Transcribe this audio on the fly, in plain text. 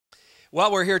Well,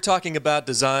 we're here talking about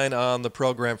design on the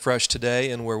program Fresh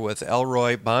today, and we're with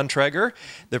Elroy Bontrager,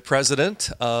 the president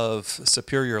of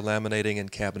Superior Laminating and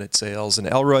Cabinet Sales. And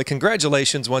Elroy,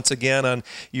 congratulations once again on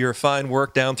your fine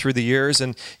work down through the years.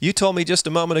 And you told me just a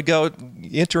moment ago,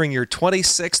 entering your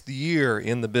 26th year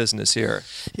in the business here.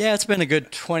 Yeah, it's been a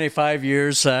good 25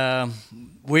 years.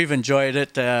 We've enjoyed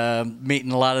it,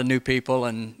 meeting a lot of new people,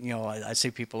 and I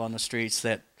see people on the streets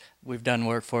that we've done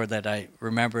work for that I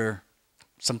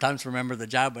sometimes remember the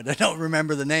job, but I don't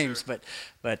remember the names. But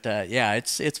yeah,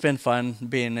 it's been fun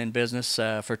being in business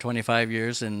for 25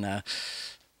 years, and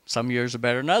some years are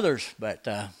better than others, but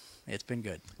it's been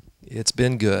good. It's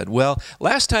been good. Well,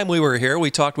 last time we were here,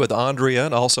 we talked with Andrea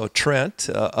and also Trent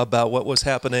about what was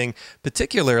happening,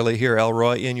 particularly here,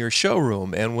 Elroy, in your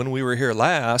showroom. And when we were here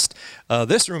last,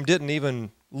 this room didn't even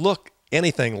look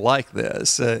anything like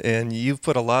this. And you've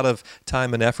put a lot of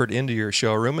time and effort into your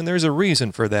showroom, and there's a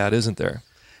reason for that, isn't there?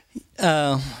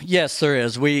 Yes, there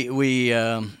is. We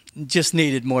just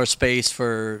needed more space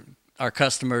for our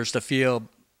customers to feel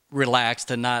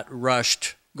relaxed and not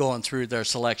rushed going through their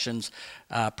selections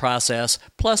process.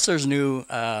 Plus, there's new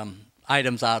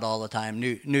items out all the time,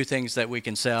 new things that we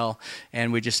can sell,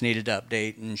 and we just needed to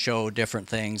update and show different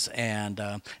things. And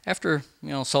after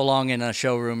so long in a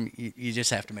showroom, you just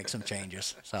have to make some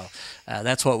changes. So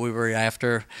that's what we were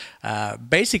after.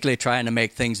 Basically, trying to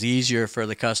make things easier for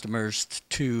the customers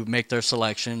to make their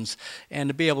selections and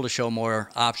to be able to show more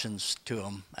options to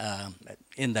them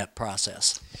in that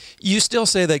process. You still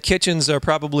say that kitchens are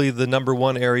probably the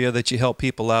 #1 area that you help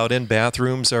people out in.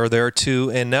 Bathrooms are there too,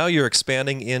 and now you're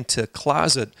expanding into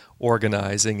closet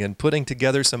organizing and putting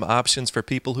together some options for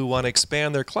people who want to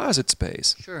expand their closet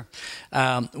space. Sure.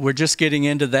 We're just getting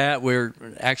into that. We're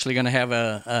actually going to have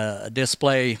a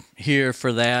display here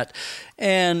for that.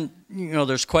 And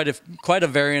there's quite a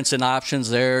variance in options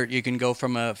there. You can go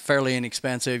from a fairly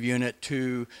inexpensive unit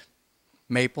to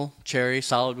maple, cherry,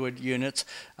 solid wood units.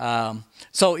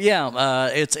 So yeah,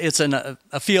 it's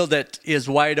a field that is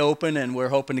wide open, and we're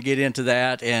hoping to get into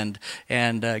that and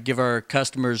give our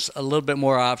customers a little bit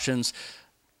more options.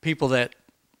 People that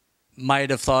might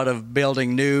have thought of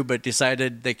building new but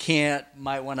decided they can't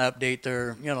might want to update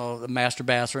their the master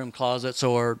bathroom closets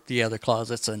or the other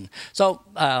closets. And so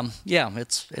yeah,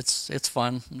 it's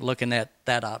fun looking at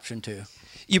that option too.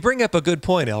 You bring up a good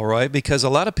point, Elroy, because a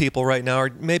lot of people right now are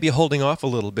maybe holding off a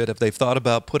little bit if they've thought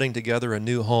about putting together a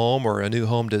new home or a new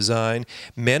home design.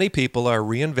 Many people are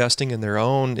reinvesting in their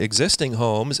own existing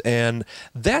homes, and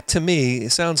that to me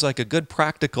sounds like a good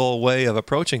practical way of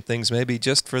approaching things, maybe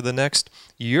just for the next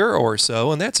year or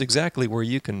so, and that's exactly where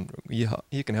you can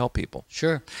help people.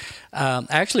 Sure.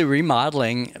 Actually,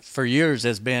 remodeling for years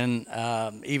has been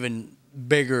even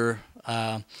bigger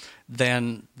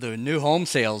than the new home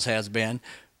sales has been,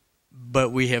 but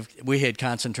we had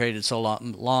concentrated so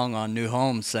long on new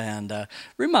homes, and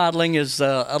remodeling is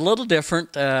a little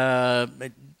different, a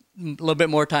little bit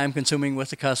more time consuming with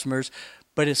the customers,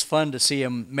 but it's fun to see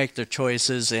them make their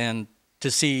choices and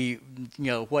to see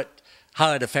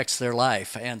how it affects their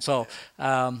life. And so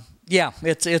yeah,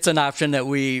 it's an option that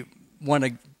we want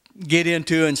to get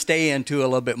into and stay into a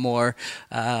little bit more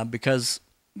because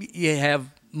you have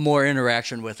more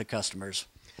interaction with the customers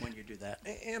when you do that.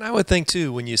 And I would think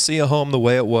too, when you see a home the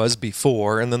way it was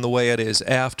before and then the way it is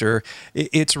after,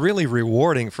 it's really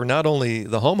rewarding for not only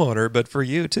the homeowner but for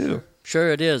you too.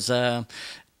 Sure it is.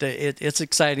 It's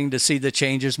exciting to see the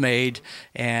changes made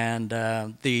and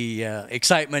the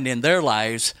excitement in their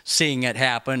lives, seeing it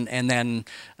happen, and then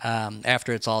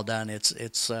after it's all done,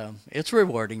 it's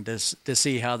rewarding to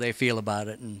see how they feel about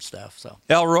it and stuff. So,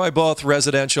 Elroy, both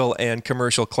residential and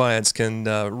commercial clients can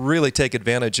really take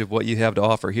advantage of what you have to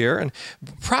offer here, and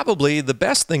probably the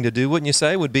best thing to do, wouldn't you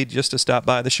say, would be just to stop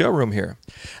by the showroom here.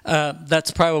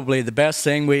 That's probably the best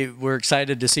thing. We're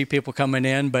excited to see people coming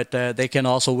in, but they can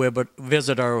also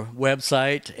visit our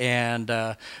website, and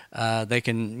they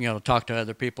can talk to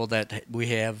other people that we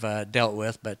have dealt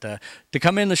with. But to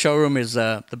come in the showroom is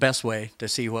the best way to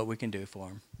see what we can do for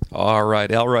them. All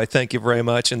right, Elroy, thank you very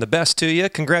much, and the best to you.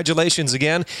 Congratulations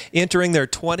again, entering their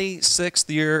 26th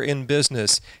year in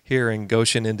business here in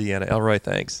Goshen, Indiana. Elroy,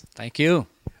 thanks. Thank you.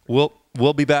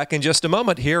 We'll be back in just a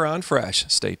moment here on Fresh.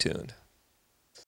 Stay tuned.